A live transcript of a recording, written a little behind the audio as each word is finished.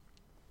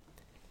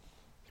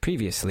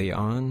Previously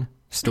on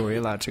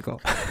Storylogical.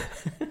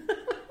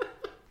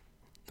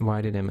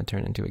 Why did Emma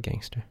turn into a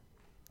gangster?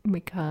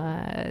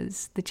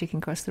 Because the chicken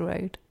crossed the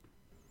road.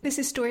 This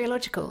is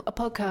Storylogical, a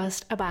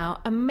podcast about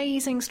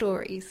amazing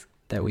stories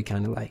that we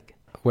kind of like.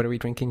 What are we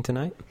drinking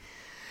tonight?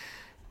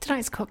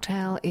 Tonight's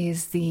cocktail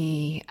is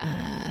the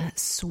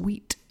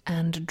sweet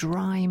and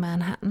dry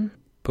Manhattan.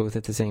 Both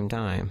at the same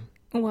time?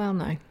 Well,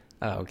 no.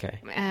 Oh,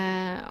 okay.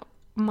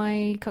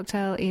 My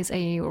cocktail is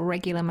a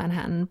regular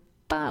Manhattan,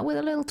 but with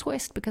a little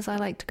twist because I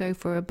like to go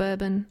for a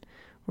bourbon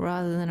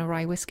rather than a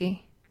rye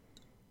whiskey.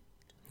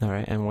 All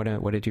right, and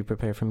what did you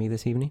prepare for me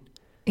this evening?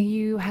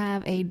 You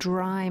have a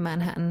dry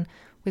Manhattan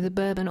with a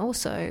bourbon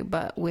also,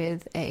 but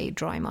with a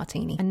dry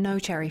martini. And no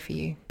cherry for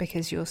you,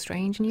 because you're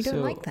strange and you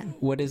don't like them.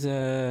 What is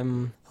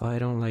I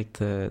don't like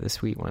the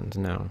sweet ones,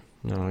 no.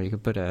 No, you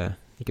could put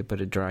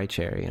a dry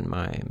cherry in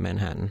my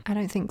Manhattan. I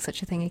don't think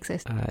such a thing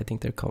exists. I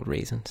think they're called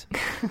raisins.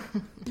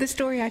 The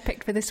story I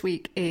picked for this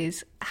week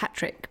is Hat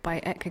Trick by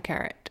Etka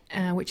Karat,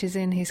 which is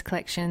in his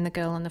collection, The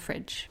Girl on the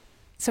Fridge.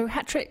 So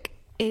Hat Trick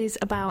is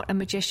about a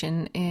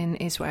magician in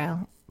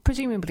Israel,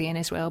 presumably in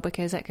Israel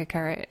because Etka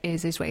Karat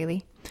is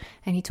Israeli,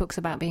 and he talks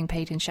about being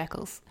paid in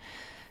shekels.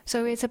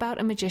 So it's about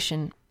a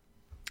magician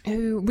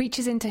who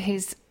reaches into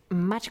his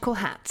magical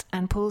hat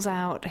and pulls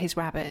out his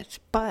rabbit,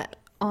 but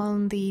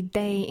on the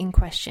day in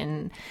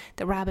question,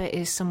 the rabbit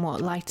is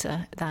somewhat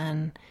lighter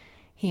than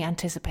he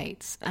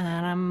anticipates.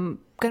 And I'm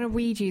going to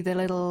read you the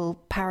little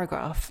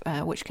paragraph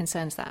which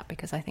concerns that,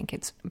 because I think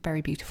it's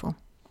very beautiful.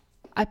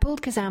 I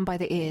pulled Kazam by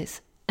the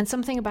ears, and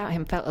something about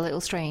him felt a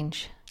little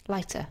strange,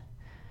 lighter.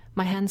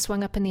 My hand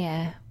swung up in the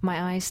air,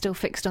 my eyes still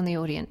fixed on the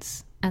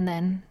audience. And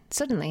then,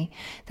 suddenly,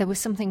 there was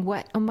something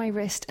wet on my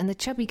wrist, and the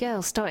chubby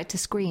girl started to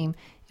scream.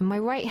 In my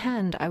right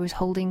hand, I was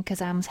holding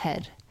Kazam's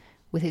head,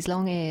 with his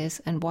long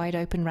ears and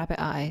wide-open rabbit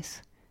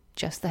eyes.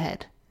 Just the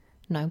head,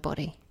 no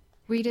body.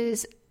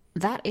 Readers,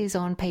 that is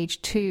on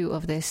page 2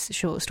 of this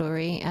short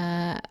story.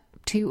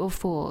 2 or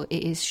 4.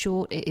 It is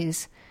short, it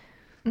is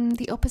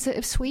the opposite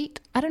of sweet.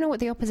 I don't know what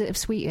the opposite of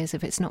sweet is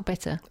if it's not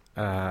bitter.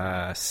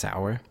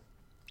 Sour.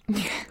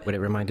 What it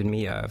reminded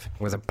me of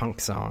was a punk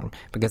song,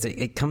 because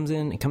it comes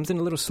in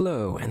a little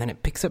slow, and then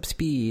it picks up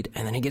speed,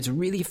 and then it gets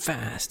really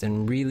fast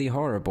and really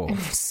horrible.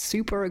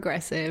 Super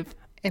aggressive,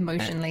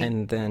 emotionally.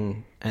 And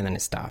then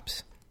it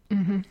stops.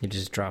 Mm-hmm. He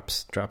just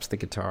drops the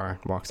guitar,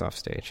 walks off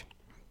stage.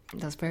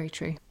 That's very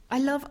true. I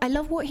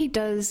love what he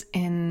does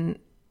in...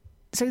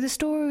 So the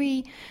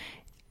story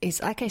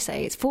is, like I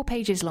say, it's 4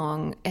 pages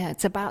long.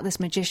 It's about this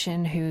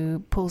magician who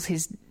pulls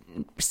his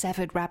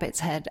severed rabbit's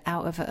head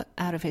out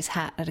of his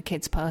hat at a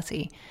kid's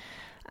party,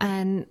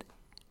 and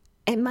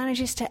it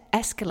manages to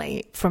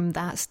escalate from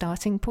that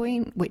starting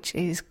point, which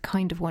is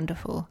kind of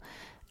wonderful,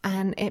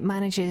 and it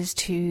manages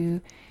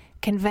to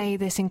convey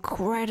this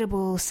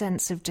incredible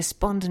sense of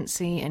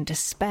despondency and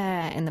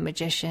despair in the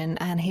magician,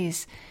 and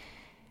his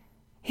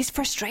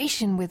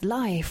frustration with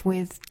life,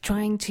 with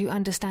trying to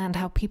understand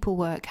how people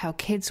work, how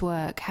kids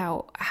work,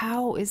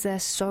 how is there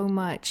so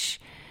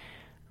much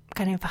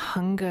kind of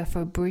hunger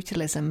for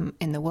brutalism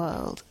in the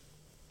world,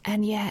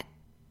 and yet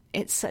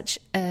it's such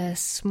a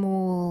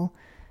small,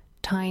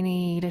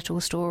 tiny little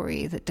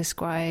story that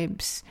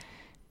describes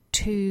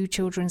 2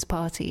 children's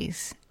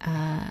parties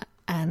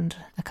and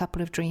a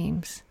couple of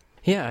dreams.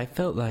 Yeah, I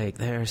felt like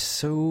there are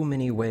so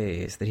many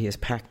ways that he has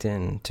packed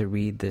in to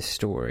read this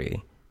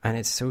story, and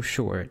it's so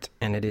short,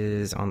 and it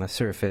is, on the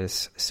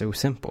surface, so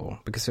simple,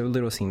 because so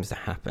little seems to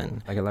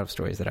happen. Like a lot of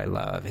stories that I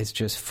love, it's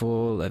just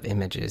full of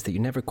images that you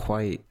never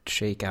quite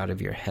shake out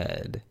of your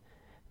head.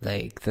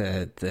 Like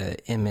the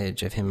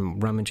image of him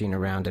rummaging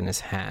around in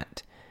his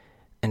hat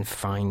and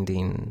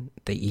finding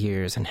the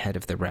ears and head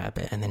of the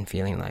rabbit, and then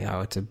feeling like, oh,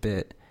 it's a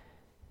bit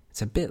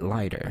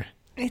lighter.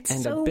 It's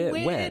and so a bit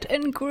weird wet.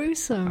 And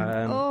gruesome.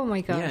 Oh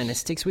my gosh. Yeah, and it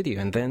sticks with you.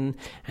 And then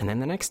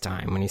the next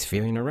time when he's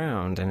feeling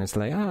around, and it's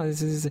like, oh,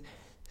 this is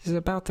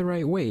about the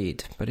right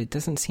weight, but it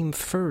doesn't seem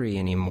furry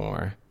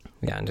anymore.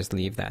 Yeah, and just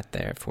leave that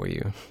there for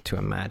you to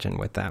imagine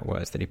what that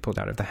was that he pulled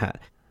out of the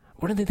hat.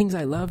 One of the things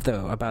I love,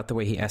 though, about the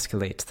way he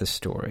escalates the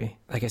story,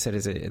 like I said,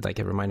 is it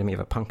reminded me of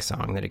a punk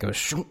song, that it goes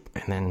shoop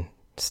and then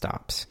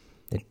stops.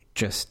 It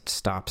just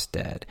stops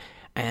dead.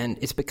 And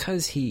it's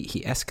because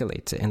he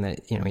escalates it, and that,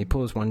 he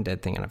pulls one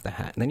dead thing out of the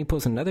hat, and then he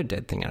pulls another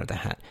dead thing out of the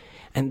hat.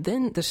 And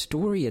then the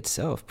story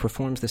itself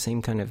performs the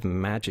same kind of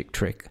magic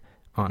trick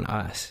on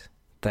us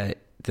that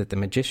the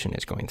magician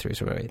is going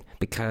through, right?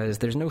 Because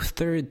there's no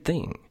third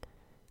thing.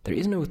 There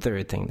is no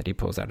third thing that he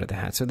pulls out of the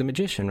hat. So the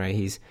magician, right,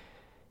 he's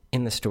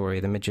in the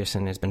story, the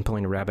magician has been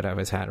pulling a rabbit out of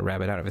his hat,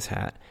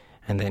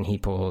 and then he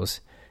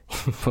pulls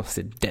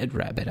a dead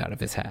rabbit out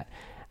of his hat.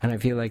 And I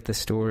feel like the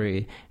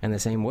story, in the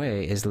same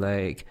way, is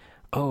like,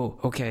 oh,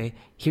 okay,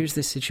 here's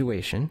this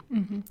situation.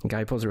 Mm-hmm. The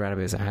guy pulls a rabbit out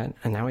of his hat,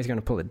 and now he's going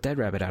to pull a dead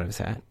rabbit out of his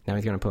hat. Now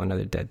he's going to pull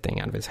another dead thing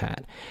out of his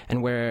hat.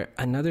 And where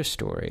another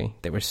story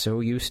that we're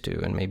so used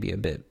to and maybe a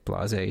bit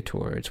blasé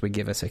towards would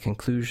give us a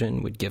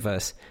conclusion, would give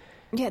us...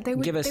 Yeah, they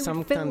would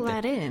fill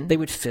that in. They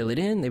would fill it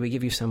in. They would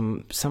give you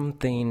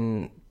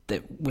something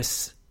that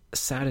was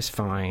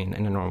satisfying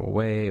in a normal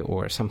way,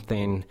 or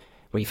something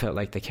where you felt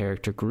like the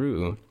character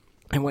grew.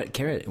 And what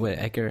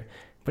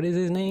is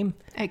his name?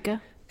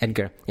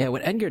 Edgar. Yeah,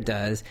 what Edgar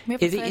does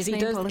is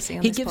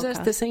he gives us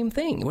the same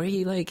thing, where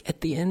he, like,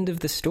 at the end of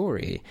the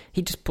story,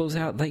 he just pulls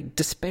out, like,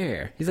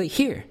 despair. He's like,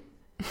 here,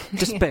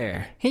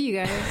 despair. Here you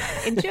go.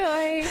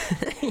 Enjoy.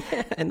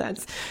 Yeah, and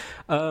that's...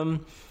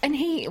 and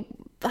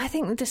I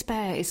think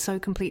despair is so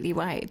completely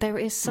right. There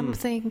is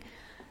something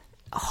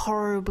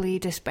horribly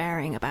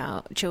despairing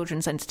about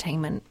children's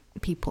entertainment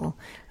people.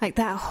 Like,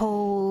 that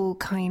whole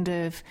kind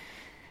of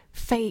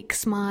fake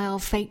smile,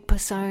 fake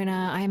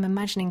persona. I am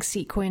imagining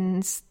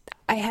sequins.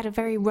 I had a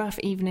very rough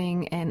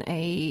evening in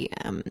a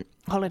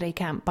holiday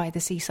camp by the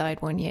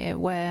seaside one year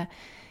where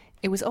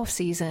it was off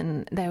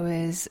season. There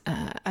was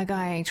a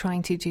guy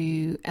trying to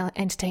do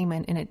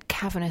entertainment in a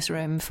cavernous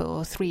room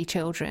for 3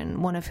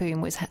 children, one of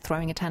whom was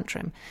throwing a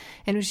tantrum.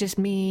 And it was just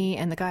me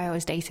and the guy I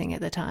was dating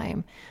at the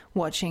time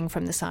watching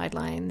from the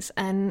sidelines.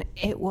 And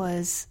it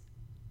was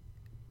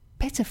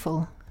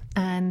pitiful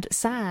and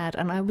sad,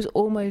 and I was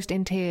almost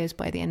in tears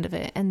by the end of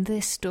it. And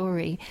this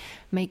story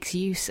makes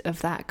use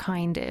of that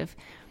kind of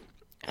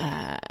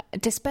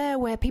despair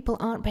where people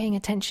aren't paying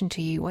attention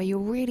to you, where you're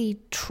really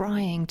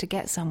trying to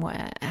get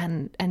somewhere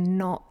and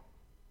not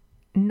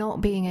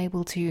being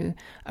able to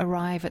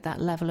arrive at that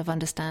level of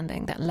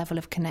understanding, that level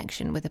of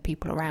connection with the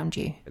people around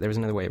you. There was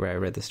another way where I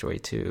read the story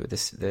too.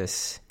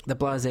 The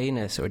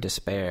blaseness or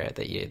despair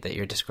that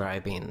you're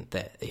describing,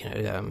 that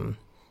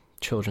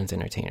children's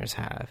entertainers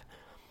have.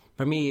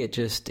 For me, it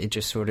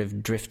just sort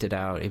of drifted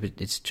out.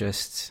 It's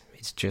just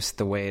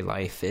the way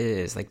life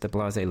is, like the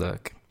blasé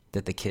look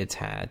that the kids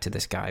had to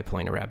this guy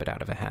pulling a rabbit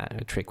out of a hat,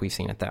 a trick we've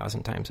seen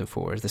 1,000 times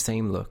before, is the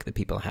same look that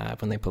people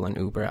have when they pull an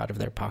Uber out of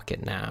their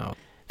pocket now.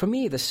 For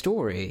me, the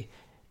story,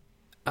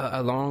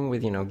 along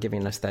with,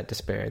 giving us that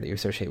despair that you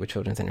associate with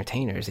children's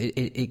entertainers,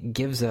 it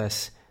gives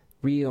us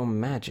real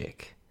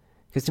magic.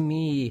 Because to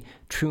me,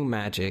 true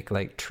magic,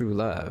 like true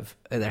love,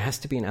 there has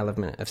to be an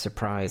element of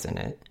surprise in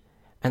it.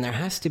 And there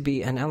has to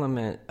be an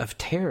element of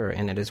terror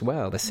in it as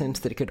well, the sense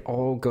that it could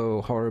all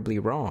go horribly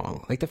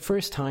wrong. Like the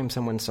first time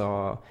someone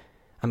saw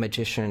a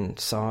magician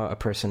saw a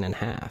person in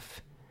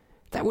half,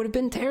 that would have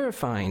been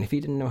terrifying if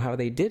he didn't know how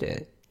they did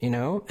it,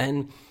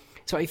 And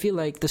so I feel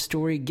like the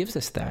story gives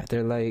us that.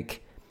 They're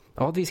like,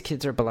 all these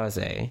kids are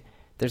blasé.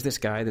 There's this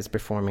guy that's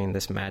performing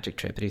this magic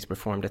trick that he's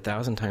performed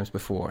 1,000 times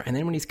before. And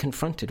then when he's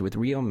confronted with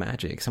real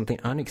magic, something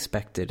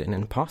unexpected and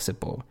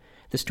impossible,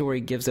 the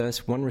story gives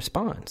us one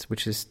response,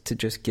 which is to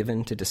just give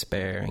in to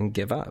despair and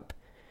give up.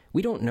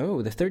 We don't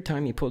know. The third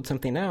time he pulled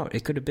something out,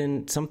 it could have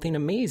been something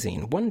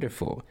amazing,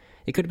 wonderful.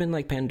 It could have been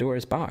like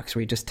Pandora's box,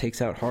 where he just takes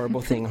out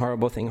horrible thing,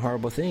 horrible thing,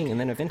 horrible thing, and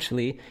then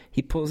eventually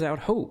he pulls out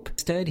hope.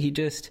 Instead, he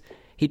just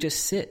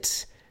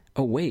sits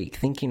awake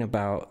thinking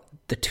about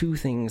the 2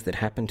 things that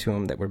happened to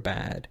him that were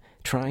bad,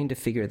 trying to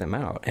figure them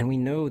out. And we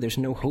know there's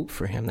no hope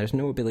for him. There's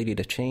no ability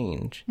to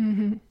change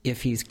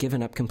if he's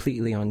given up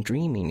completely on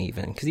dreaming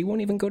even, because he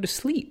won't even go to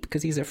sleep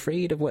because he's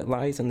afraid of what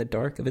lies in the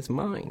dark of his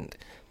mind.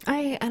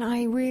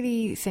 I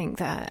really think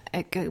that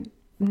Edgar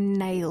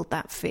nailed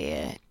that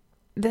fear.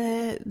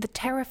 The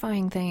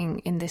terrifying thing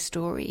in this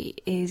story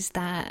is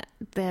that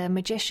the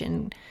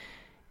magician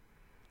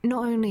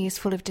not only is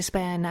full of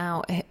despair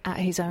now at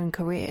his own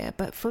career,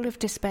 but full of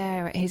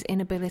despair at his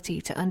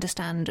inability to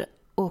understand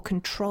or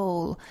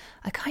control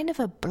a kind of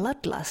a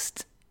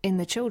bloodlust in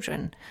the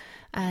children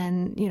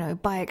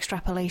and, by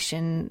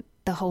extrapolation,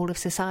 the whole of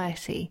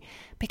society,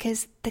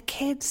 because the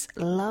kids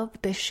love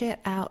the shit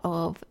out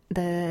of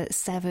the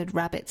severed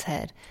rabbit's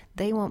head.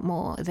 They want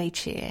more, they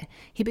cheer.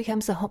 He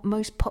becomes the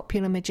most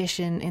popular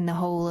magician in the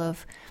whole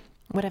of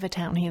whatever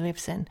town he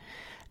lives in.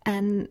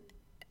 And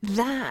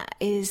that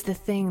is the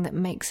thing that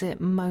makes it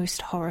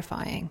most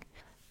horrifying.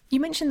 You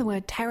mentioned the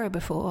word terror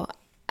before.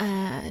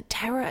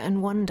 Terror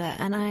and wonder,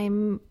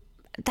 and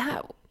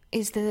that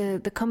is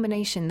the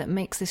combination that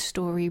makes this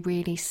story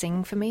really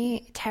sing for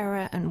me.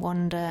 Terror and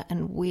wonder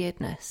and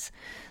weirdness.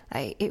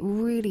 It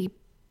really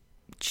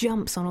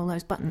jumps on all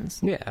those buttons.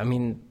 Yeah, I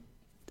mean,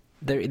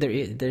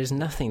 there's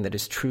nothing that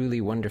is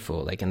truly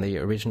wonderful, like in the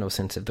original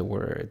sense of the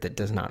word, that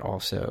does not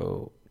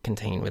also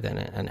contain within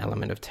it an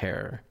element of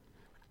terror.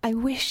 I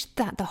wish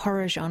that the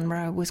horror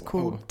genre was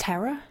called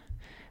terror,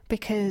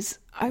 because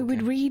I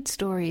would read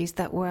stories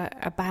that were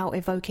about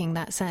evoking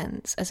that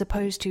sense, as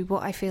opposed to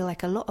what I feel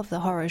like a lot of the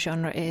horror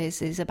genre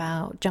is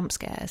about jump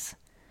scares.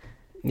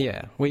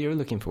 Yeah, what you're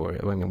looking for,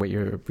 what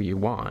you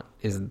want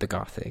is the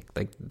Gothic,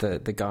 like the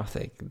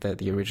Gothic,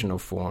 the original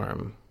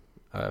form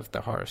of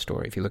the horror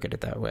story, if you look at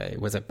it that way,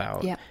 was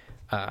about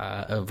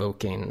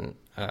evoking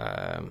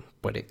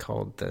what it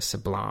called the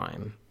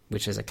sublime,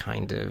 which is a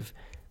kind of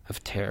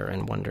terror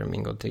and wonder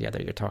mingled together.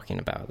 You're talking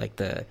about like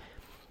the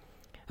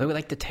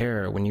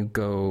terror when you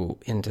go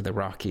into the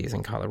Rockies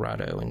in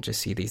Colorado and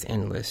just see these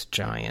endless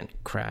giant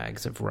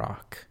crags of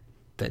rock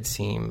that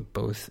seem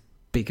both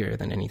bigger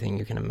than anything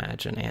you can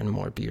imagine and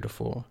more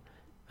beautiful.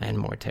 and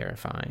more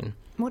terrifying.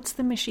 What's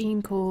the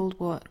machine called?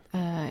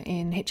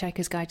 In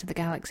Hitchhiker's Guide to the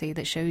Galaxy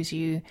that shows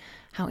you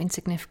how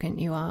insignificant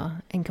you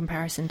are in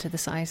comparison to the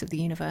size of the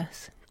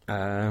universe?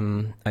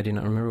 I do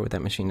not remember what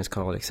that machine is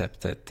called,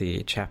 except that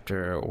the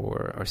chapter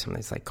or something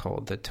is like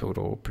called the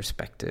total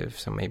perspective.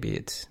 So maybe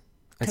it's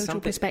total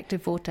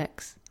perspective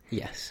vortex.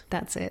 Yes,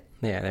 that's it.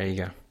 Yeah, there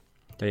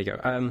you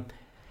go.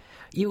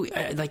 You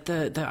like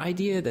the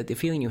idea that the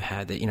feeling you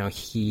had that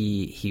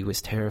he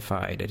was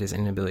terrified at his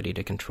inability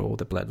to control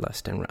the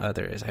bloodlust in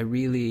others.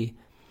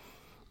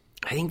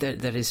 I think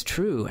that is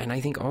true, and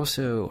I think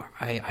also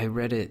I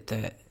read it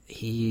that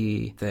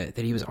he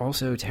was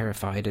also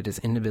terrified at his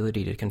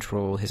inability to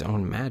control his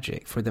own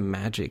magic, for the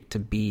magic to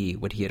be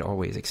what he had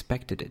always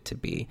expected it to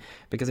be.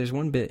 Because there's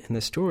one bit in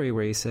the story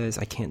where he says,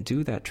 "I can't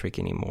do that trick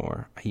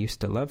anymore. I used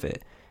to love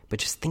it. But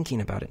just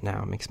thinking about it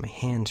now makes my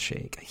hands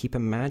shake. I keep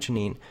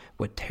imagining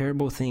what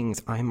terrible things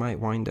I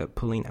might wind up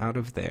pulling out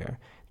of there,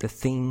 the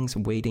things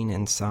waiting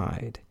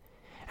inside."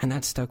 And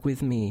that stuck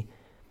with me.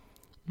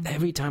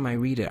 Every time I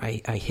read it,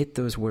 I hit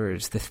those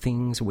words, the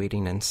things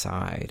waiting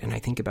inside, and I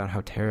think about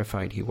how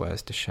terrified he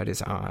was to shut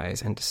his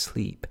eyes and to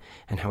sleep,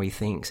 and how he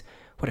thinks,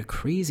 what a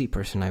crazy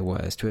person I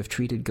was to have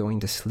treated going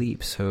to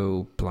sleep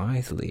so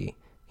blithely.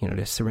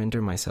 To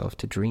surrender myself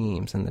to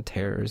dreams and the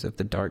terrors of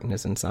the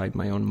darkness inside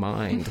my own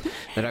mind.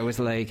 That I was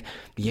like,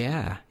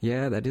 yeah,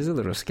 that is a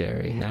little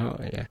scary. Now,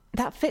 yeah.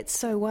 That fits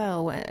so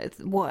well with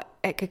what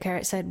Edgar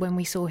Kerrett said when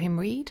we saw him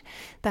read.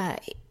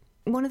 That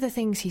one of the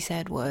things he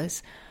said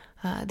was,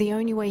 the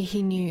only way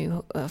he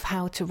knew of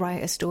how to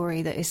write a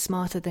story that is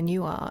smarter than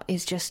you are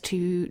is just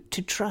to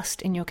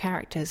trust in your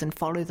characters and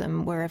follow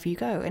them wherever you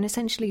go, and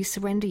essentially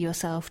surrender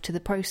yourself to the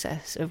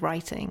process of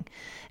writing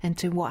and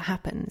to what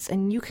happens.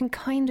 And you can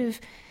kind of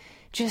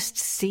just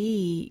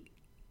see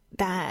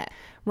that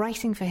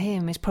writing for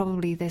him is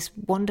probably this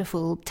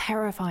wonderful,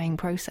 terrifying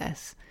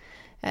process.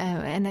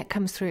 And that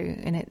comes through,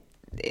 and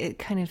it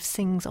kind of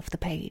sings off the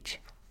page.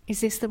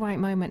 Is this the right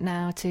moment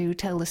now to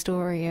tell the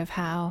story of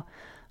how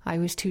I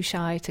was too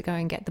shy to go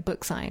and get the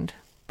book signed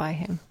by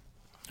him?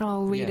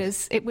 Oh, readers,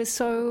 yes. It was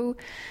so...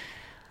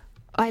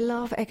 I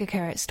love Edgar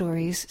Kerrett's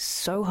stories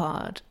so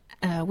hard.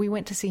 We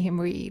went to see him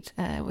read.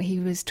 He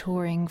was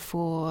touring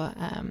for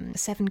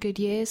 7 Good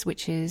Years,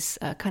 which is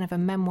kind of a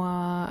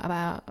memoir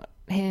about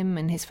him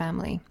and his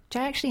family, which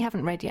I actually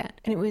haven't read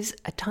yet. And it was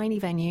a tiny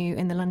venue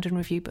in the London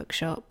Review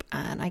Bookshop,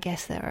 and I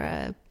guess there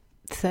are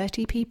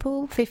 30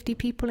 people, 50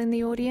 people in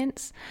the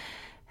audience.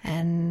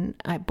 And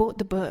I bought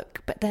the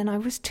book, but then I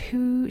was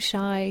too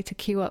shy to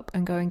queue up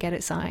and go and get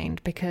it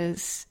signed,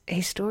 because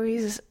his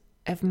stories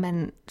have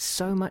meant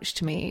so much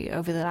to me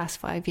over the last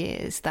 5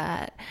 years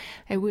that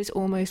it was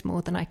almost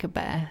more than I could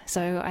bear.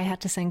 So I had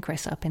to send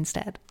Chris up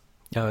instead.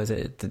 Oh, is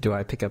it? Do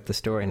I pick up the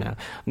story now?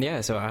 Yeah,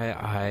 so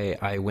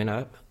I went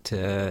up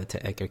to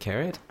Edgar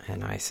Kerrett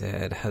and I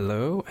said,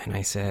 hello, and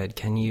I said,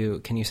 can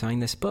you sign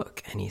this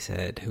book? And he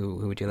said,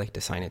 who would you like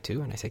to sign it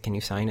to? And I said, can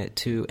you sign it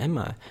to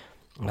Emma,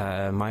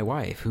 my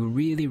wife, who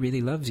really,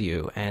 really loves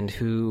you and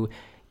who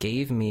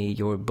gave me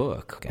your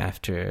book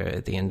after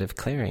the end of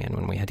Clarion,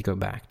 when we had to go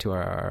back to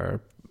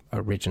our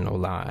original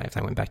lives.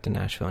 I went back to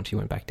Nashville and she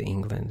went back to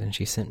England, and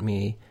she sent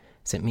me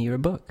your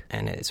book,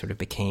 and it sort of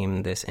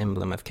became this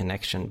emblem of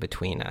connection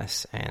between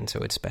us, and so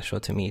it's special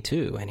to me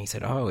too. And he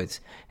said, oh, it's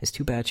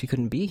too bad she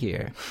couldn't be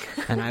here.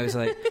 And I was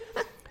like,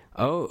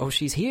 oh,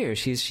 she's here.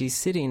 She's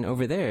sitting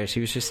over there. She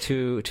was just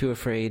too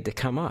afraid to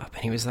come up.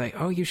 And he was like,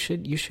 oh, you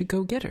should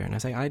go get her. And I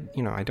was like, I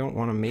don't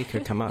want to make her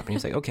come up. And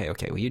he's like, okay,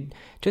 well, you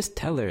just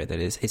tell her that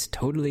it's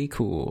totally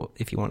cool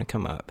if you want to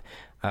come up.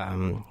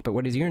 But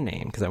what is your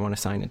name? Because I want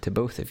to sign it to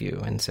both of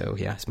you. And so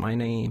he asked my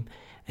name,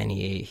 and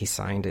he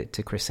signed it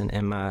to Chris and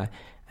Emma,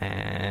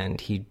 and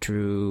he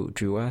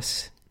drew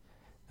us,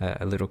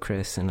 a little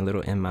Chris and a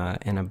little Emma,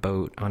 in a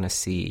boat on a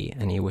sea,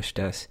 and he wished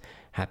us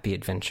happy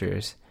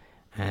adventures.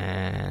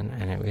 And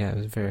it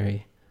was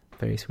very,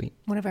 very sweet.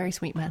 What a very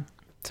sweet man.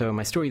 So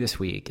my story this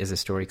week is a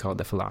story called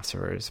The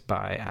Philosophers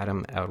by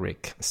Adam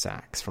Elric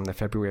Sachs from the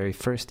February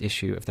 1st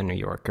issue of The New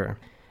Yorker.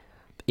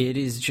 It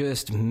is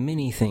just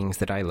many things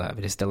that I love.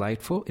 It is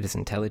delightful, it is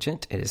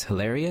intelligent, it is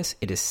hilarious,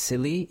 it is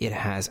silly, it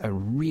has a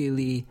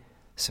really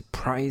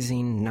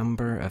surprising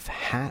number of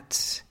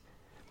hats.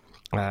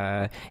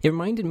 It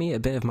reminded me a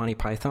bit of Monty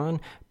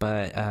Python,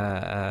 but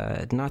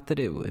but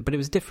it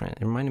was different.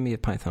 It reminded me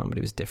of Python, but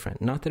it was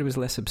different. Not that it was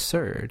less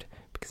absurd,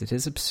 because it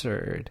is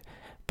absurd,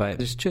 but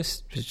there's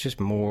just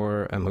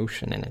more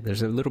emotion in it.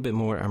 There's a little bit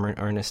more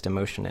earnest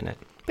emotion in it.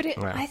 But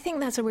I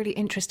think that's a really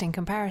interesting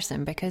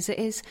comparison, because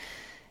it's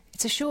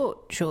a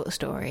short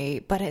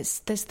story, but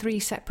there's 3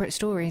 separate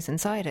stories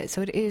inside it.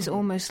 So it is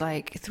almost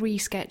like 3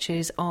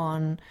 sketches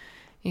on,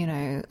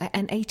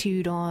 an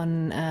etude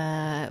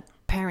on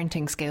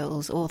parenting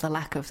skills, or the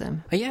lack of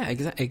them. Yeah,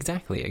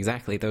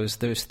 exactly. Those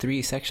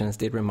 3 sections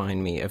did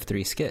remind me of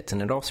 3 skits,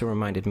 and it also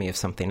reminded me of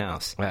something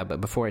else.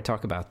 But before I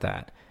talk about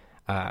that,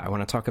 I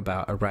want to talk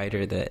about a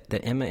writer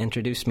that Emma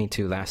introduced me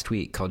to last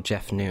week called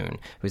Jeff Noon,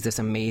 who's this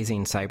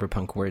amazing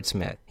cyberpunk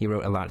wordsmith. He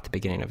wrote a lot at the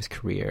beginning of his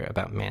career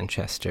about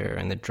Manchester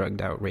and the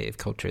drugged-out rave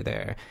culture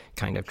there,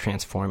 kind of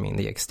transforming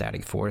the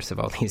ecstatic force of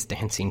all these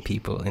dancing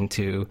people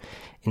into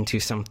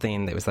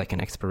something that was like an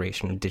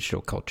exploration of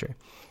digital culture.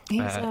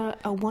 He's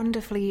a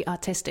wonderfully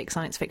artistic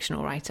science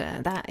fictional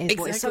writer. That is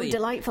what's so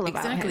delightful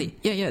about him.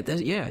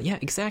 Yeah,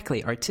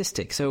 exactly.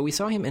 Artistic. So we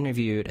saw him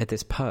interviewed at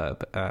this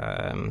pub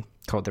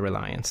called The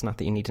Reliance. Not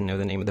that you need to know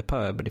the name of the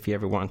pub, but if you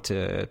ever want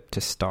to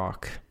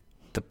stalk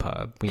the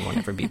pub, we won't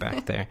ever be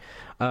back there.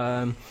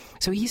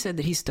 So he said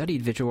that he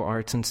studied visual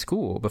arts in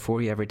school before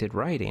he ever did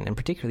writing, and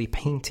particularly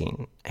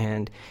painting.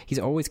 And he's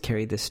always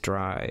carried this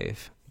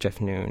drive,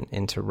 Jeff Noon,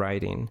 into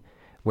writing,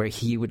 where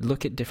he would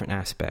look at different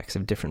aspects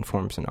of different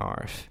forms of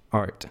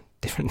art,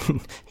 different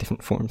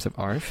forms of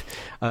art,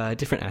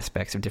 different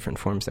aspects of different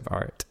forms of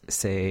art.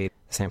 Say,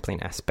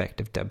 sampling aspect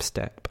of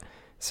dubstep.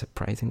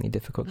 Surprisingly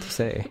difficult to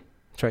say.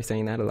 Try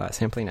saying that a lot.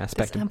 Sampling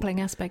aspect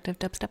of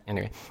dubstep.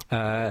 Anyway.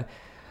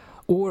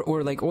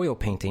 Or like oil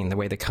painting, the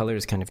way the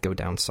colors kind of go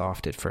down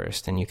soft at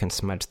first and you can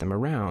smudge them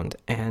around.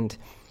 And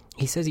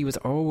he says he was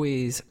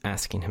always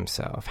asking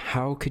himself,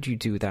 how could you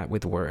do that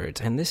with words?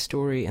 And this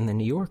story in The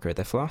New Yorker,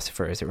 The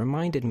Philosophers, it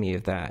reminded me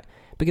of that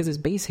because it's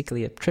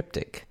basically a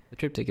triptych. A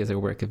triptych is a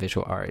work of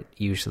visual art,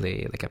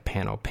 usually like a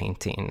panel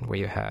painting where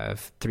you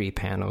have 3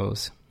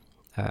 panels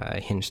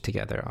hinged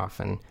together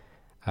often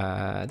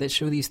that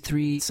show these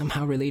 3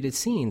 somehow related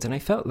scenes. And I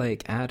felt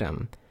like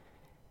Adam,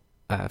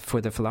 for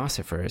The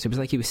Philosophers, it was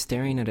like he was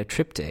staring at a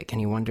triptych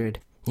and he wondered,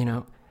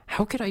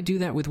 how could I do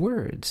that with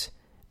words?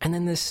 And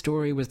then this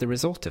story was the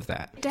result of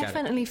that. It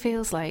definitely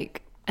feels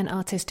like an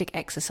artistic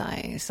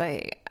exercise.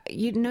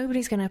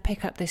 Nobody's going to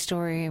pick up this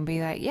story and be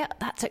like, yeah,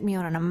 that took me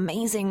on an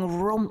amazing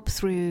romp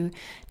through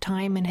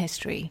time and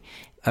history.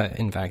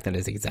 In fact, that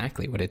is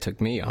exactly what it took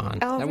me on.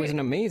 That was an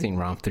amazing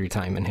romp through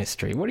time and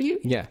history. What are you?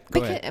 Yeah,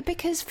 go ahead.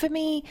 Because for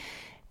me,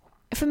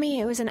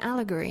 it was an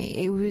allegory.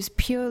 It was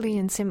purely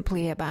and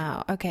simply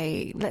about,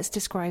 okay, let's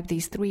describe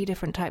these 3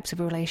 different types of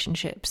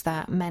relationships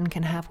that men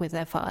can have with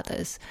their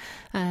fathers.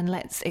 And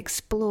let's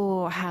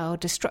explore how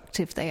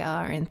destructive they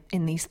are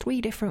in these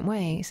 3 different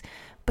ways.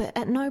 But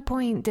at no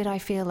point did I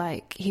feel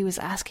like he was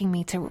asking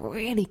me to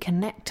really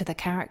connect to the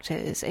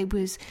characters. It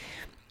was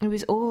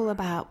all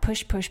about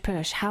push.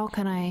 How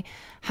can I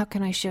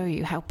show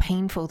you how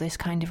painful this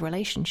kind of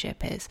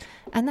relationship is?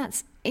 And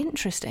that's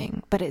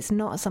interesting, but it's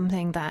not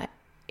something that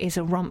is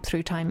a romp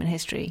through time and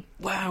history.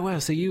 Wow.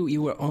 So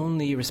you were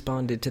only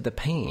responded to the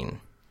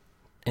pain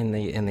in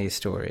these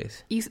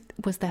stories.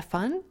 Was there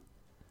fun?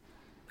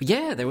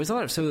 Yeah, there was a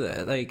lot of...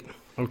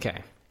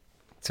 okay.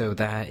 So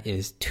that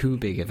is too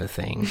big of a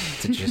thing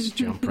to just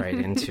jump right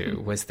into.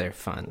 Was there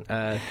fun?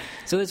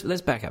 So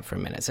let's back up for a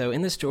minute. So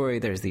in the story,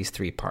 there's these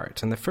 3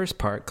 parts. In the first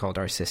part, called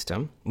Our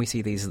System, we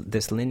see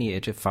this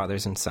lineage of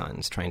fathers and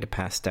sons trying to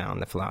pass down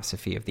the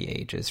philosophy of the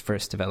ages,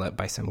 first developed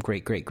by some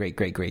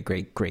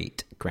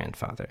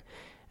great-great-great-great-great-great-grandfather.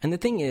 And the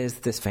thing is,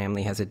 this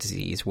family has a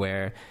disease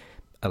where,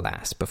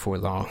 alas, before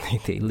long,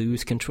 they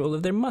lose control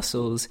of their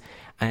muscles,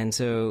 and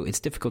so it's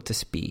difficult to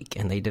speak,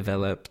 and they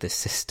develop this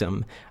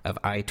system of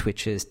eye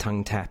twitches,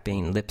 tongue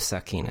tapping, lip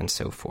sucking, and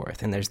so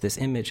forth. And there's this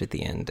image at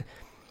the end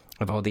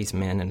of all these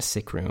men in a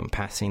sick room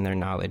passing their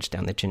knowledge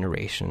down the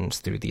generations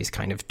through these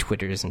kind of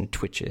twitters and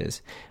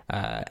twitches.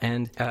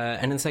 And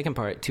in the second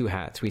part, 2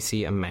 hats, we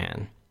see a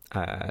man,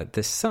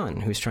 this son,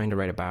 who's trying to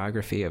write a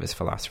biography of his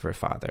philosopher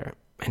father.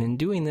 And in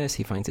doing this,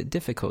 he finds it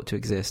difficult to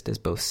exist as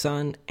both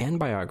son and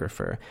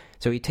biographer,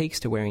 so he takes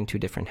to wearing 2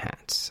 different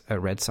hats. A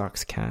Red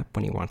Sox cap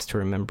when he wants to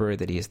remember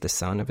that he is the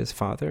son of his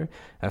father,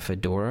 a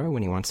fedora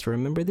when he wants to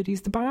remember that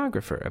he's the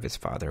biographer of his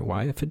father.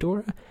 Why a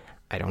fedora?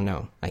 I don't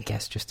know. I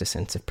guess just a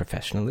sense of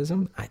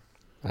professionalism? I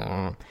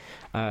don't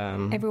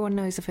know. Everyone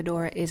knows a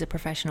fedora is a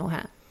professional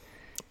hat.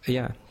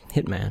 Yeah,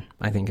 hitman,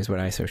 I think, is what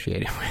I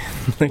associate it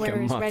with. Like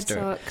Whereas a Red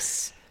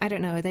Sox, I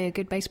don't know, are they a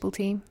good baseball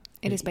team?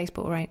 It is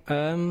baseball, right?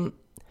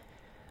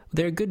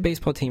 They're a good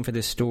baseball team for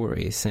this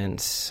story,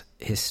 since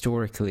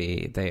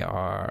historically they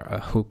are a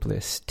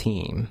hopeless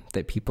team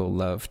that people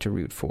love to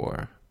root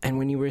for. And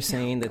when you were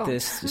saying that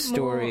this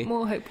story...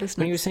 More hopelessness.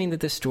 When you were saying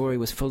that this story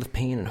was full of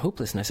pain and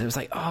hopelessness, I was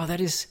like, oh,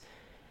 that is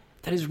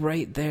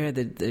right there.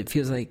 That it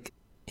feels like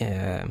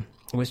it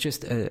was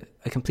just a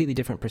completely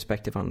different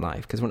perspective on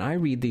life. Because when I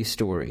read these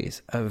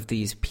stories of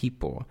these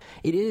people,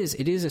 it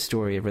is a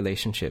story of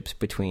relationships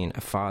between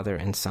a father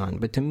and son.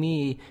 But to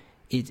me...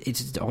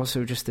 It's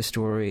also just the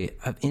story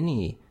of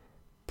any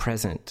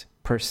present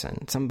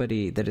person,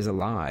 somebody that is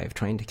alive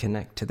trying to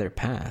connect to their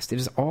past. It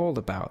is all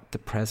about the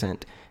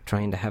present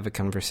trying to have a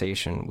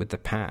conversation with the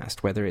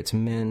past, whether it's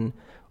men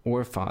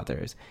or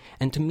fathers.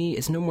 And to me,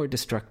 it's no more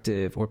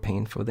destructive or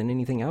painful than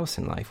anything else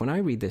in life. When I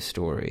read this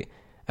story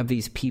of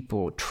these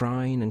people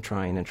trying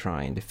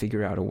to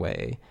figure out a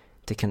way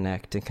to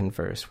connect and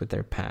converse with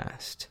their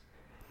past,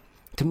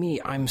 to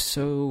me, I'm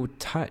so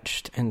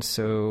touched and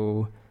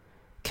so...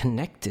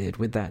 connected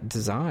with that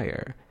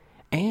desire,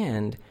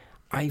 and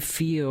I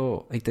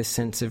feel like this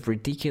sense of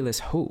ridiculous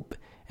hope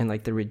and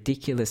like the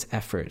ridiculous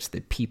efforts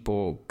that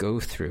people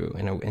go through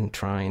in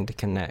trying to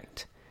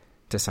connect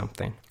to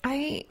something.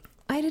 I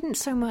didn't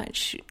so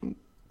much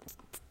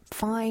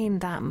find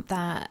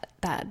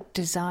that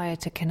desire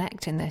to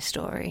connect in this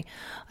story.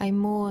 I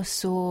more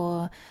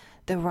saw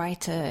the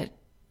writer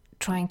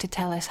trying to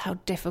tell us how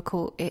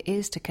difficult it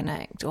is to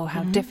connect, or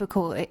how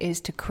difficult it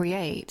is to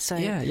create. So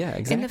yeah,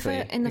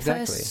 exactly. In the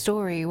first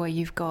story, where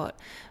you've got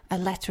a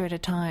letter at a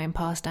time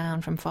passed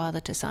down from father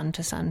to son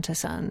to son to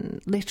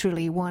son,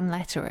 literally one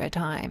letter at a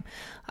time,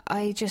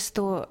 I just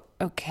thought,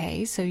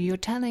 okay, so you're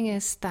telling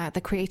us that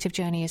the creative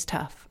journey is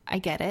tough. I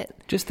get it.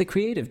 Just the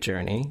creative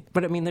journey.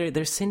 But I mean,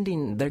 they're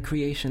sending their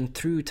creation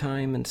through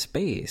time and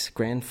space,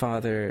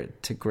 grandfather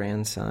to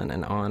grandson,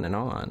 and on and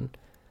on.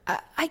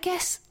 I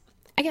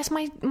guess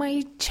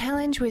my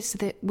challenge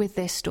with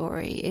this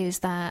story is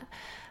that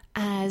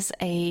as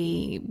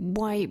a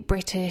white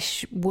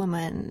British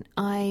woman,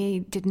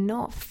 I did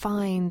not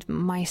find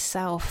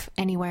myself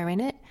anywhere in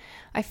it.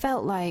 I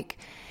felt like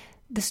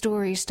the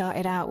story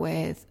started out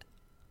with,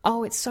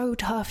 oh, it's so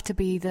tough to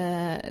be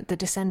the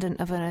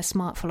descendant of a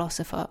smart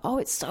philosopher. Oh,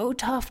 it's so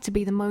tough to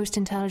be the most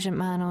intelligent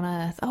man on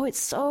earth. Oh, it's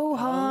so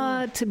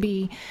hard to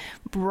be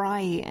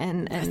bright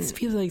and it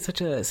feels like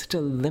such a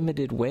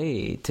limited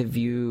way to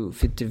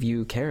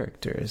view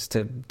characters,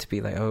 to be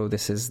like, oh,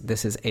 this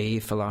is a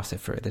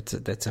philosopher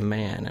that's a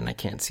man, and I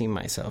can't see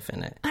myself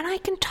in it. And I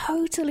can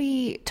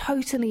totally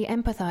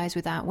empathize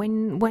with that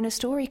when a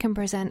story can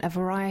present a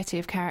variety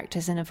of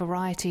characters in a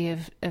variety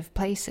of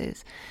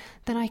places.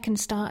 Then I can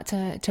start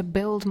to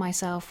build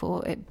myself,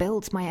 or it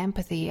builds my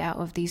empathy out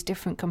of these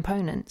different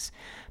components.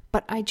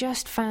 But I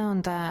just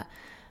found that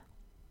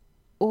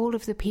all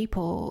of the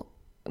people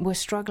were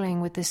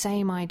struggling with the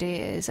same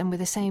ideas and with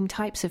the same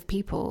types of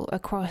people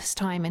across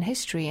time and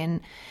history,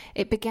 and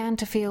it began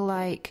to feel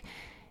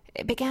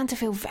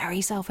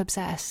very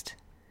self-obsessed.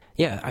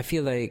 Yeah, I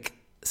feel like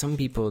some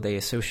people, they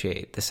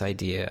associate this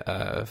idea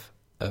of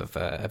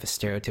a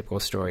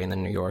stereotypical story in the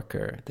New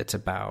Yorker that's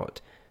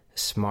about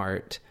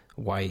smart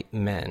white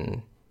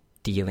men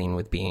dealing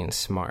with being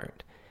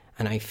smart.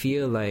 And I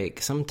feel like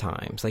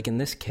sometimes, like in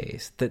this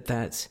case,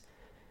 that's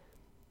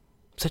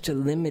such a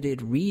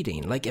limited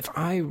reading. Like if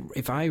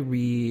I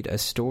read a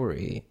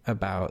story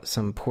about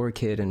some poor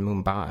kid in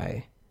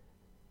Mumbai,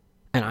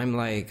 and I'm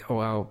like, oh,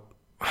 well,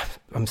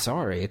 I'm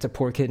sorry, it's a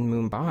poor kid in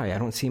Mumbai. I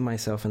don't see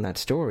myself in that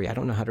story. I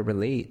don't know how to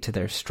relate to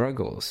their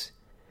struggles.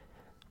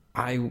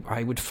 I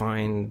would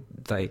find,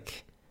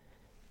 like,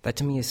 that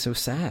to me is so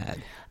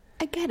sad.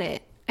 I get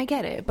it. But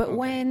okay,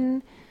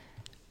 when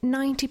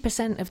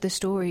 90% of the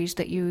stories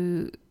that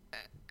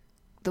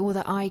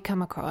I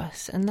come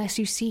across, unless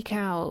you seek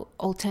out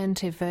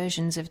alternative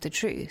versions of the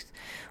truth,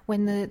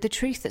 when the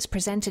truth that's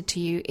presented to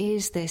you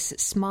is this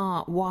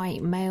smart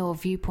white male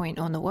viewpoint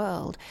on the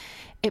world,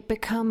 it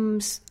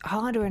becomes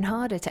harder and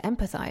harder to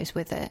empathize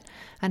with it,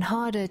 and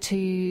harder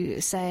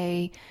to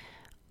say,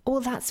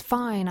 oh, that's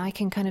fine, I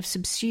can kind of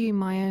subsume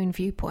my own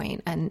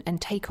viewpoint and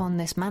take on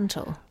this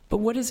mantle. But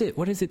what is it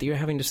that you're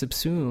having to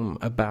subsume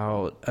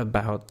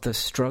about the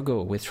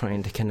struggle with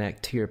trying to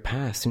connect to your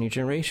past and your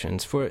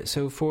generations? For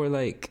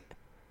like,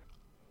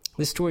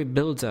 the story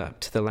builds up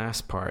to the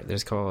last part.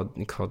 There's called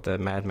the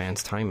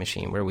Madman's Time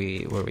Machine, where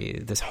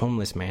this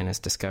homeless man is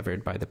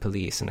discovered by the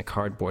police in a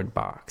cardboard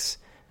box,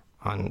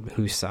 on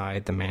whose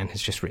side the man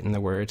has just written the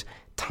words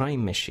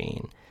 "time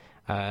machine."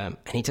 And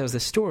he tells the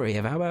story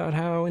about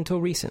how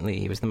until recently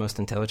he was the most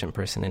intelligent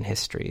person in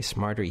history,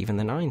 smarter even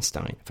than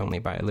Einstein, if only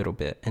by a little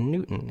bit, and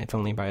Newton, if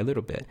only by a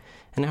little bit,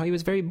 and how he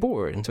was very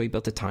bored, and so he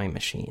built a time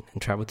machine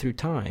and traveled through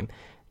time,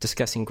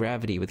 discussing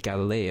gravity with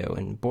Galileo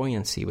and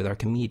buoyancy with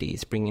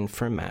Archimedes, bringing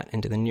Fermat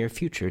into the near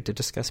future to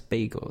discuss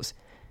bagels,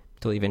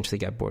 until he eventually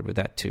got bored with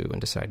that too and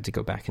decided to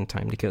go back in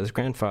time to kill his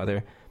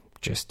grandfather,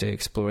 just to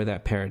explore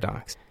that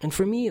paradox. And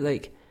for me,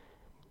 like,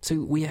 So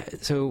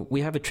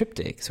we have a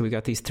triptych. So we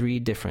got these three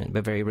different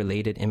but very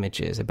related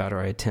images about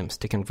our attempts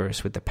to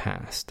converse with the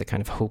past, the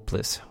kind of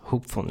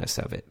hopefulness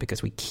of it,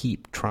 because we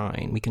keep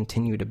trying. We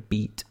continue to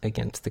beat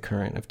against the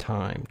current of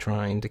time,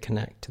 trying to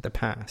connect to the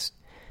past.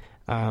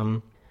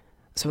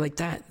 So like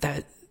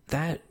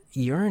that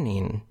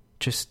yearning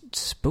just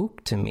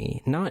spoke to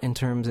me, not in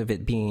terms of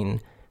it being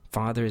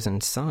fathers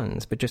and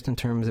sons, but just in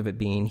terms of it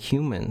being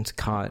humans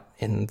caught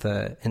in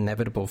the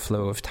inevitable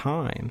flow of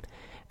time.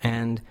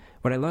 And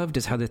what I loved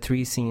is how the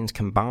three scenes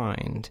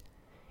combined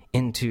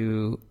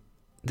into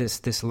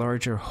this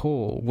larger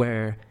whole,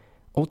 where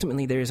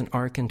ultimately there is an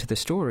arc into the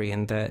story,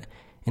 and that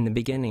in the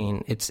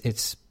beginning it's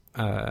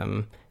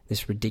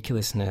this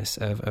ridiculousness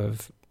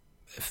of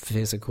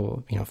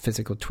physical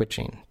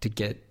twitching to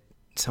get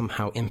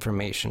somehow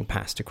information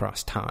passed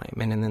across time,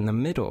 and then in the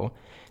middle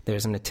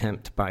there's an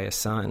attempt by a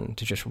son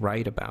to just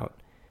write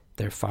about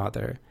their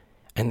father.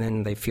 And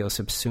then they feel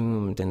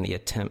subsumed in the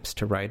attempts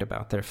to write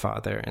about their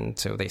father. And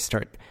so they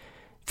start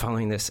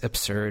following this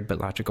absurd but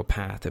logical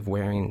path of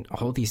wearing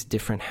all these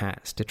different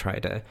hats to try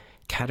to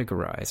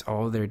categorize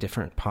all their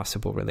different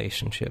possible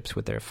relationships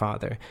with their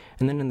father.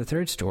 And then in the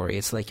third story,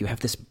 it's like you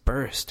have this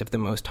burst of the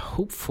most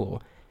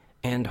hopeful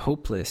and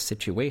hopeless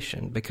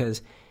situation,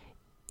 because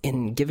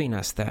in giving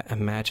us that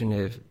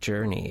imaginative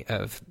journey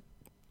of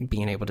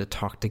being able to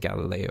talk to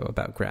Galileo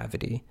about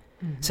gravity,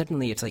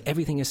 suddenly it's like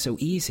everything is so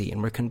easy,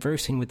 and we're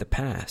conversing with the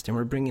past, and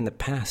we're bringing the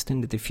past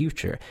into the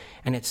future,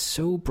 and it's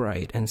so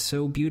bright and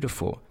so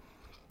beautiful.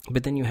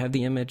 But then you have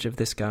the image of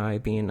this guy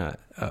being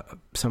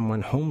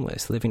someone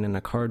homeless, living in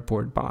a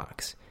cardboard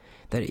box.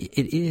 That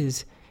it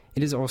is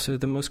also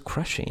the most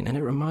crushing. And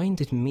it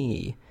reminded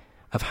me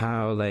of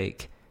how,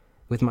 like,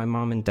 with my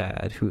mom and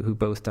dad, who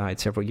both died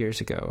several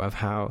years ago, of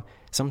how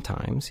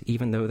sometimes,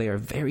 even though they are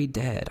very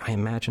dead, I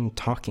imagine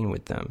talking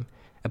with them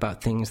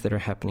about things that are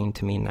happening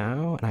to me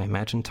now, and I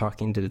imagine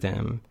talking to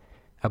them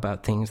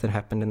about things that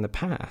happened in the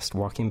past,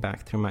 walking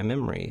back through my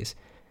memories,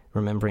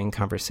 remembering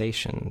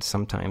conversations,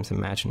 sometimes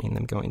imagining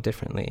them going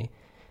differently.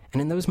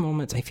 And in those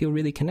moments, I feel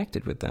really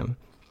connected with them.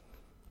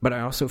 But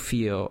I also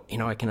feel,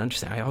 I can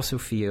understand, I also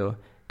feel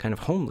kind of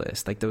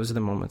homeless. Like, those are the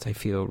moments I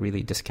feel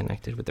really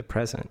disconnected with the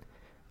present.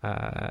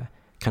 Kind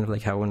of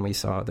like how when we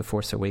saw The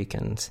Force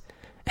Awakens,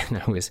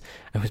 and I was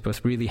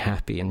both really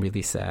happy and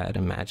really sad,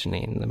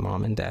 imagining the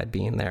mom and dad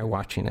being there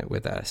watching it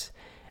with us.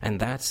 And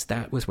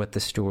that was what the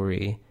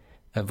story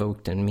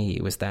evoked in me,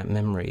 was that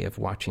memory of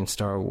watching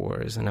Star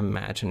Wars and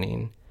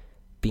imagining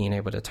being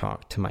able to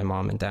talk to my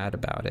mom and dad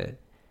about it,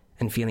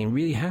 and feeling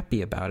really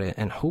happy about it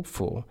and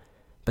hopeful,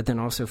 but then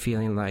also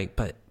feeling like,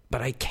 but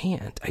I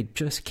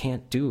just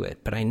can't do it,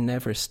 but I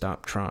never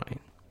stop trying.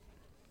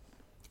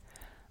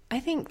 I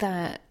think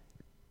that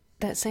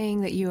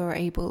saying that you are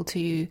able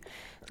to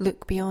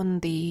look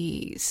beyond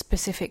the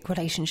specific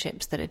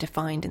relationships that are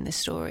defined in this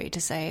story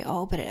to say,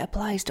 oh, but it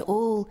applies to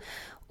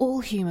all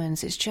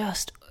humans, it's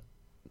just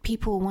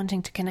people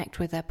wanting to connect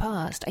with their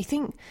past. I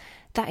think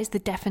that is the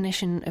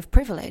definition of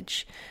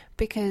privilege,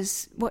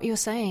 because what you're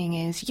saying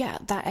is, yeah,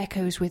 that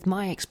echoes with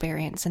my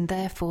experience, and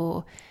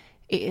therefore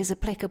it is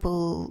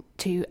applicable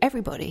to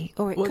everybody,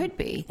 or it could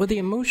be. Well, the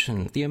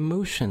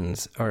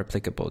emotions are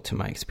applicable to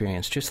my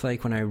experience, just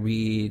like when I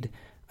read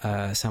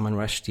Salman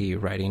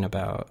Rushdie writing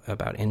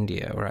about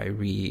India, or I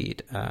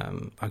read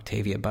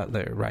Octavia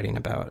Butler writing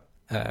about,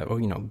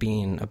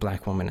 being a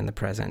black woman in the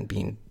present,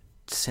 being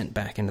sent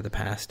back into the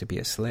past to be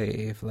a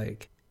slave.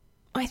 Like,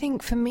 I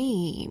think for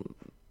me,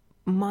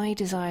 my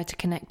desire to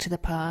connect to the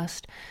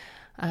past,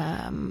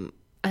 and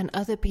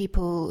other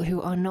people who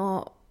are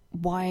not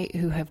white,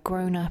 who have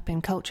grown up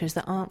in cultures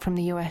that aren't from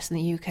the US and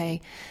the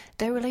UK,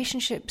 their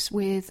relationships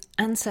with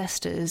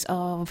ancestors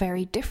are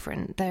very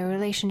different. Their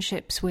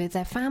relationships with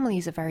their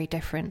families are very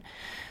different.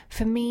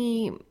 For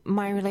me,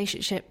 my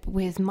relationship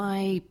with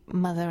my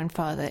mother and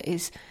father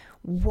is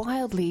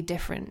wildly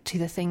different to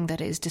the thing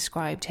that is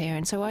described here.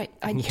 And so I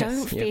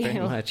don't feel... very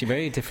much.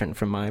 Very different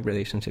from my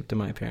relationship to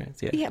my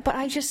parents, yeah. Yeah, but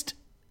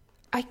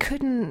I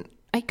couldn't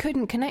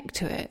connect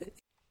to it.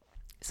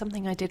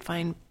 Something I did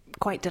find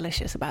quite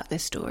delicious about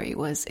this story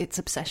was its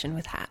obsession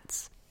with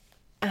hats.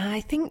 I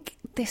think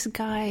this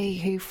guy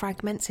who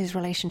fragments his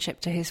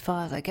relationship to his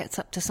father gets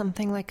up to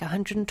something like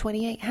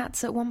 128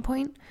 hats at one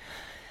point.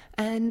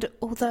 And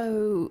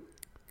although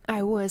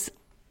I was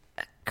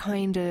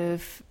kind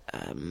of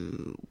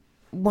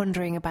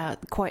wondering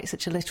about quite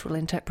such a literal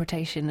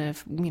interpretation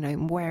of,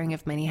 wearing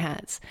of many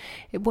hats,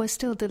 it was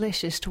still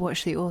delicious to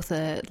watch the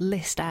author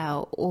list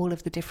out all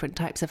of the different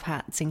types of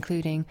hats,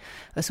 including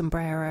a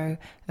sombrero,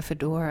 a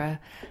fedora.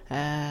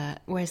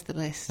 Where's the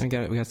list? We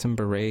got some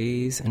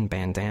berets and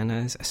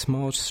bandanas, a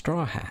small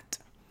straw hat.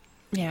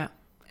 Yeah.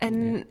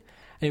 And yeah.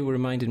 It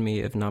reminded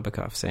me of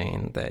Nabokov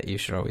saying that you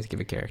should always give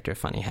a character a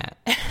funny hat.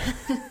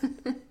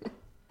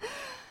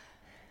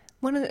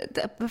 One of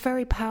the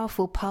very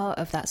powerful part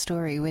of that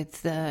story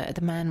with the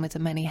man with the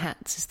many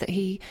hats is that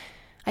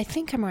I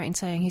think I'm right in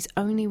saying he's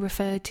only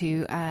referred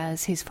to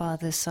as his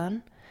father's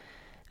son.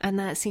 And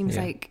that seems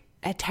like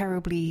a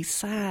terribly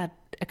sad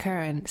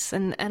occurrence.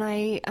 And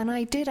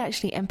I did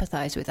actually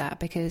empathize with that,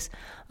 because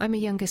I'm a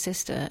younger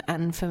sister,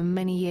 and for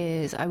many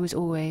years I was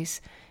always,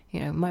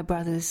 my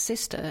brother's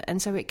sister.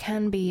 And so it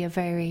can be a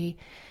very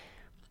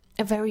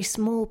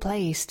small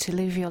place to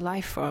live your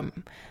life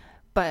from.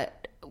 But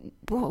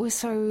what was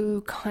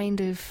so kind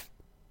of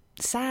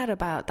sad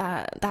about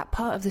that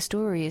part of the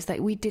story is that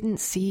we didn't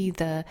see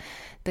the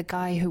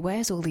guy who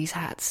wears all these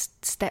hats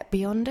step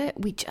beyond it.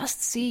 We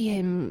just see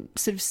him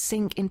sort of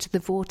sink into the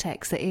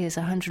vortex that is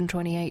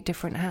 128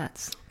 different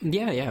hats.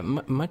 Yeah,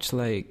 much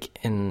like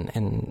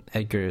in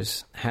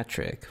Edgar's hat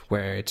trick,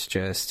 where it's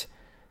just,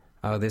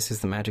 oh, this is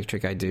the magic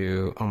trick I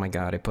do. Oh my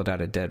God, I pulled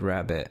out a dead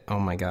rabbit. Oh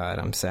my God,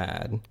 I'm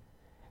sad.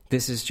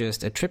 This is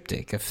just a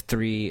triptych of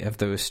 3 of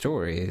those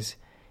stories.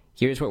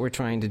 Here's what we're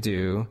trying to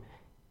do.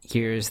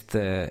 Here's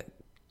the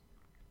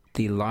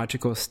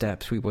logical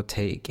steps we will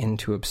take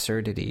into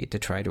absurdity to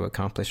try to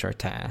accomplish our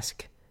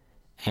task.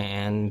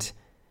 And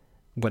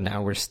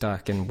now we're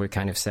stuck and we're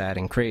kind of sad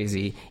and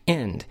crazy.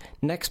 End.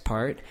 Next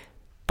part.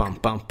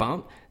 Bump, bump,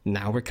 bump.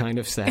 Now we're kind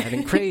of sad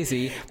and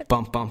crazy.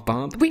 Bump, bump,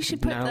 bump. We should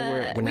put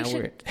now we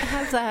should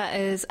have that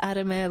as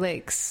Adam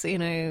Ehrlich's,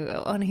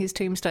 on his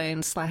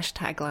tombstone /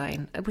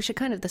 tagline, which are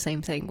kind of the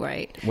same thing,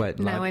 right? What?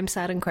 Now I'm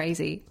sad and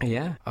crazy.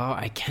 Yeah. Oh,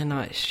 I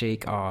cannot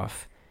shake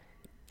off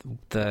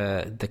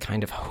the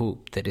kind of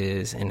hope that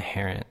is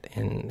inherent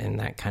in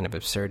that kind of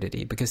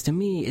absurdity, because to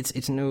me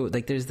it's no,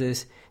 like there's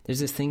this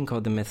thing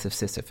called the myth of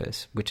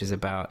Sisyphus, which is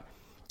about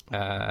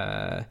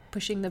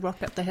pushing the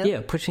rock up the hill. Yeah,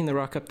 pushing the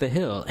rock up the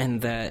hill,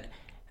 and that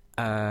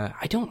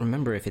I don't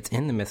remember if it's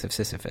in the myth of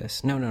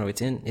Sisyphus. No,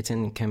 it's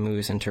in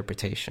Camus'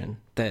 interpretation,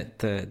 that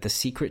the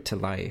secret to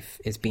life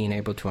is being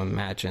able to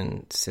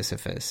imagine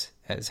Sisyphus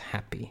as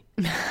happy.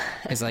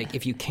 It's like,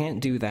 if you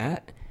can't do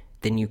that,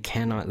 then you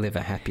cannot live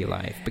a happy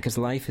life, because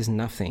life is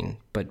nothing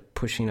but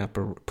pushing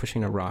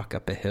a rock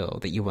up a hill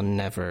that you will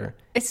never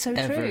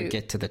ever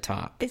get to the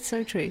top. It's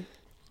so true.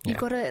 You've Yeah.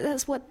 got to.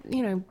 That's what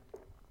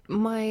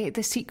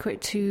the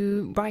secret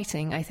to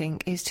writing, I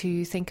think, is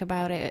to think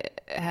about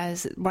it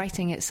as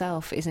writing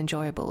itself is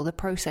enjoyable. The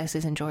process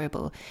is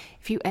enjoyable.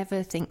 If you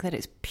ever think that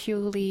it's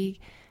purely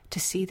to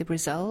see the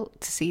result,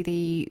 to see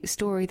the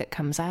story that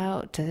comes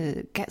out,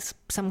 to get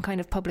some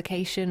kind of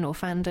publication or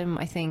fandom,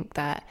 I think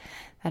that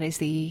is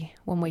the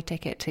one-way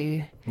ticket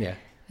to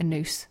a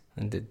noose.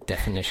 And the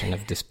definition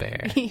of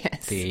despair.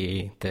 Yes.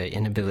 The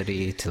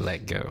inability to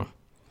let go.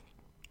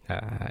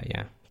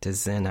 To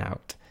zen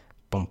out.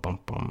 Bum, bum,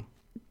 bum.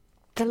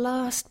 The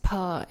last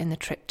part in the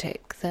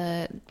triptych,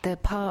 the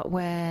part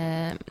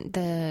where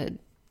the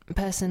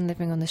person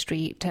living on the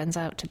street turns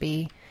out to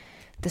be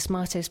the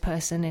smartest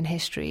person in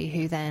history,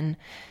 who then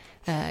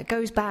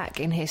goes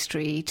back in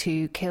history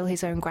to kill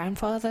his own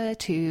grandfather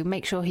to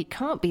make sure he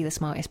can't be the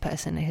smartest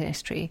person in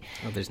history.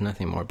 Well, there's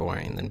nothing more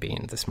boring than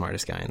being the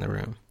smartest guy in the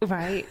room.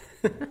 Right.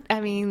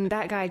 I mean,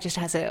 that guy just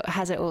has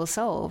it all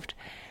solved.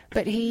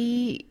 But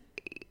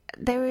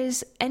there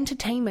is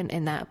entertainment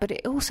in that, but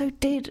it also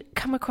did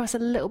come across a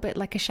little bit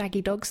like a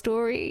Shaggy Dog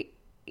story,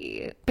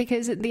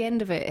 because at the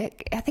end of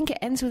it, I think it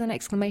ends with an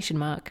exclamation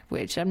mark,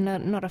 which I'm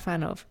not a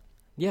fan of.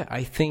 Yeah,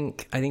 I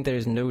think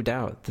there's no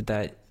doubt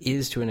that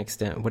is to an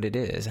extent what it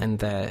is, and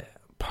that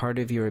part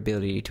of your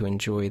ability to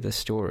enjoy the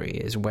story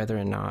is whether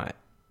or not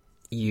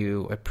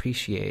you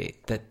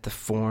appreciate that the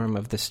form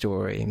of the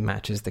story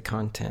matches the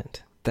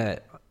content.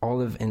 That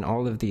in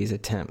all of these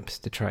attempts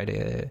to try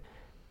to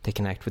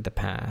connect with the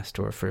past,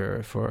 or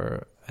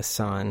for a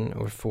son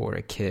or for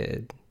a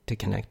kid to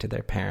connect to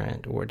their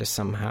parent, or to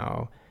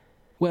somehow...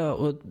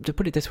 Well, to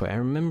put it this way, I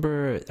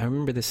remember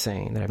this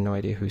saying that I have no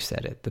idea who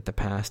said it, that the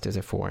past is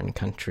a foreign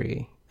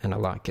country and a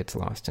lot gets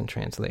lost in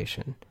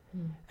translation.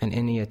 And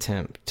any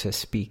attempt to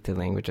speak the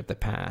language of the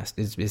past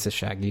is a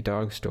Shaggy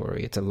Dog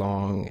story. It's a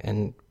long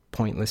and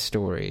pointless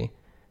story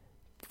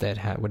that...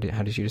 How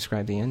did you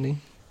describe the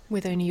ending?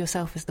 With only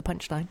yourself as the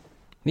punchline.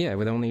 Yeah,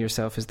 with only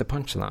yourself as the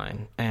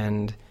punchline.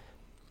 And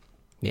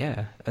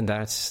yeah, and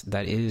that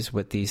is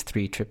what these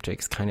three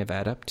triptychs kind of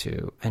add up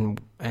to.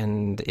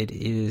 And it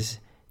is...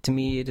 To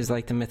me, it is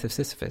like the myth of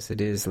Sisyphus. It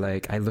is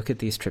like, I look at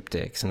these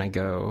triptychs and I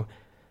go,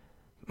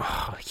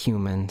 oh,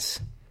 humans.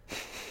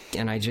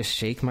 And I just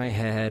shake my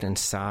head and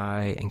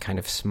sigh and kind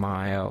of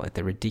smile at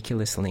the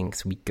ridiculous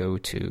lengths we go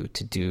to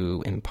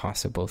do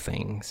impossible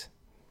things.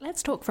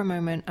 Let's talk for a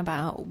moment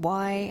about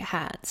why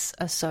hats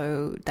are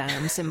so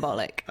damn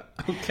symbolic.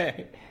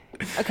 Okay.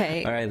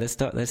 All right, let's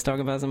talk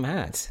about some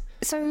hats.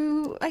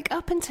 So,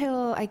 up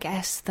until, I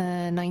guess, the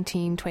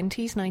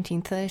 1920s,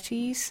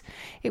 1930s,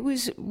 it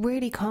was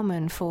really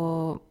common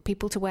for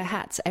people to wear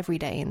hats every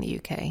day in the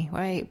UK,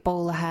 right?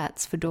 Bowler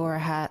hats, fedora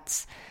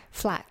hats,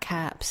 flat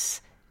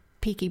caps,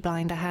 Peaky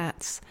Blinder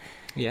hats.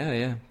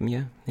 Yeah.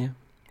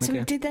 So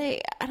Okay. did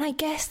they... And I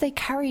guess they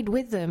carried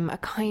with them a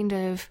kind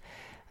of...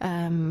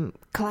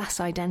 class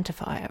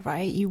identifier,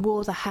 right? You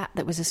wore the hat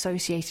that was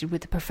associated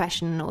with the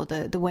profession or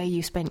the way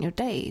you spent your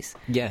days.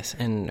 Yes,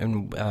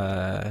 and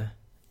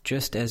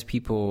just as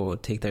people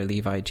take their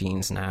Levi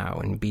jeans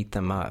now and beat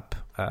them up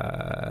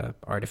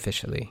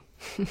artificially,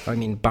 I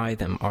mean, buy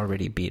them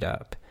already beat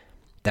up,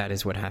 that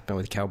is what happened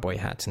with cowboy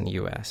hats in the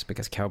U.S.,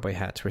 because cowboy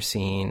hats were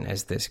seen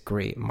as this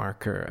great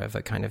marker of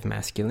a kind of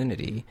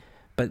masculinity.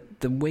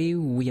 But the way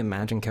we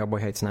imagine cowboy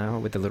hats now,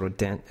 with the little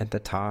dent at the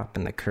top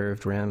and the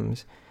curved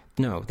rims...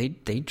 No, they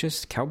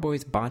just...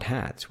 Cowboys bought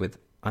hats with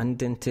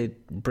undented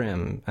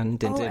brim,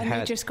 undented hat.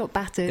 They just got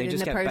battered in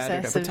the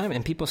process over time,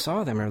 and people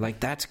saw them and were like,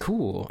 that's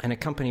cool. And a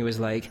company was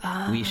like,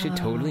 we should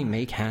totally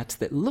make hats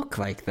that look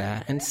like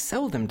that and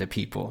sell them to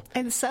people.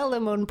 And sell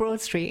them on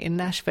Broad Street in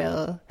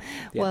Nashville,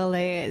 so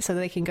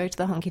they can go to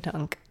the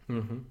honky-tonk.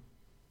 Mm-hmm.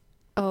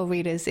 Oh,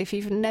 readers, if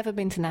you've never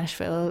been to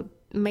Nashville,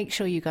 make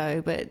sure you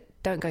go, but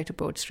don't go to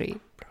Broad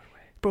Street.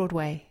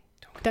 Broadway.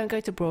 Don't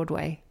go to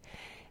Broadway.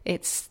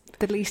 It's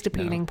the least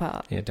appealing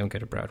part. Yeah, don't go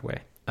to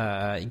Broadway.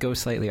 You go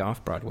slightly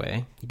off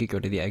Broadway. You could go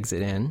to the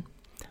Exit Inn.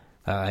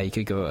 You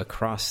could go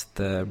across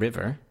the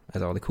river,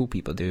 as all the cool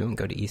people do, and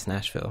go to East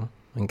Nashville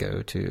and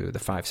go to the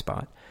 5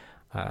 Spot.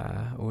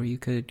 Or you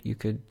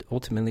could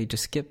ultimately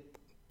just skip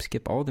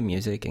skip all the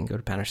music and go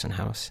to Patterson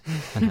House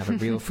and have a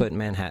Real Foot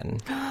Manhattan.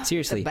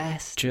 Seriously, The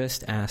best.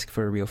 just ask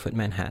for a Real Foot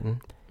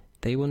Manhattan.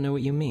 They will know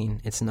what you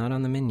mean. It's not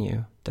on the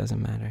menu.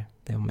 Doesn't matter.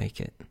 They'll make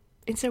it.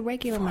 It's a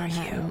regular For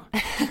Manhattan.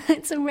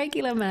 It's a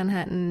regular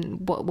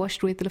Manhattan,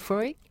 washed with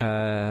Lefroy?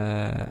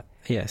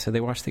 Yeah, so they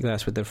wash the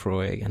glass with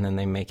Lefroy, and then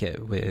they make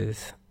it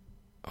with...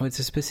 Oh, it's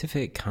a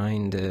specific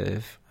kind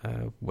of...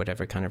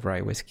 whatever kind of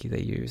rye whiskey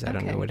they use. I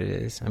don't know what it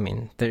is. I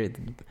mean,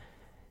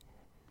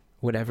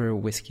 whatever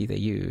whiskey they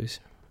use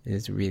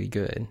is really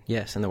good.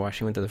 Yes, and the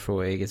washing with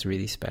Lefroy is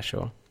really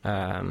special.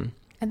 And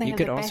they you have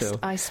could the also,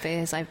 best ice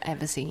spheres I've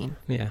ever seen.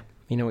 Yeah.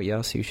 You know what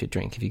else you should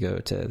drink if you go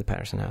to the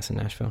Patterson House in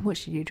Nashville? What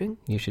should you drink?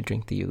 You should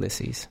drink the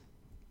Ulysses.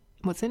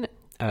 What's in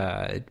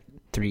it?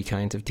 3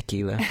 kinds of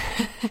tequila.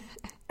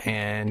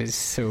 And it's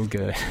so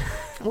good.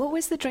 What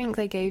was the drink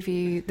they gave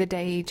you the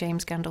day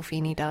James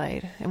Gandolfini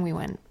died and we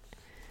went?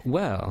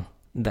 Well,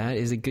 that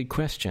is a good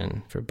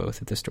question for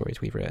both of the stories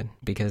we've read,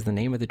 because the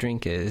name of the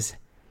drink is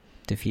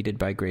Defeated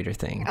by Greater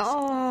Things.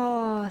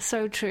 Oh,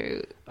 so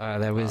true.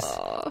 That was,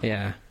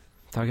 yeah.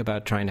 Talk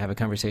about trying to have a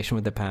conversation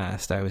with the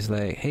past. I was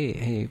like,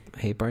 hey,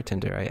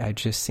 bartender, I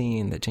just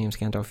seen that James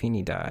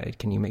Gandolfini died.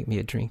 Can you make me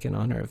a drink in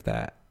honor of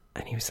that?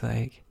 And he was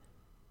like,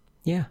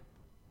 yeah,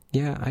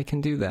 I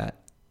can do that.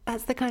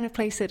 That's the kind of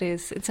place it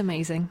is. It's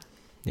amazing.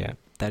 Yeah,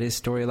 that is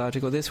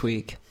Storylogical this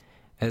week.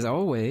 As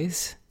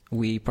always,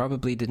 we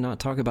probably did not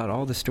talk about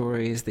all the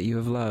stories that you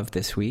have loved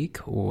this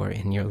week or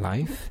in your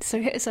life. So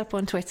hit us up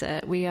on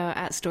Twitter. We are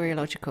at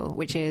Storylogical,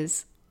 which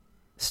is...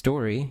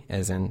 Story,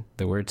 as in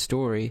the word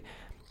story.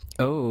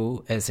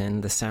 O, as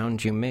in the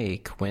sound you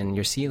make when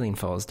your ceiling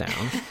falls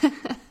down.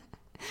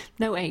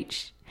 No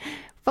H.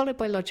 Followed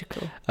by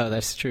logical. Oh,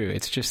 that's true.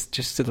 It's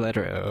just the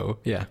letter O.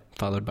 Yeah,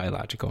 followed by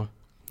logical.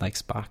 Like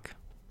Spock.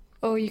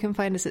 Or you can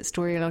find us at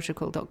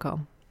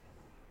storylogical.com.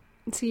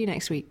 See you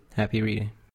next week. Happy reading.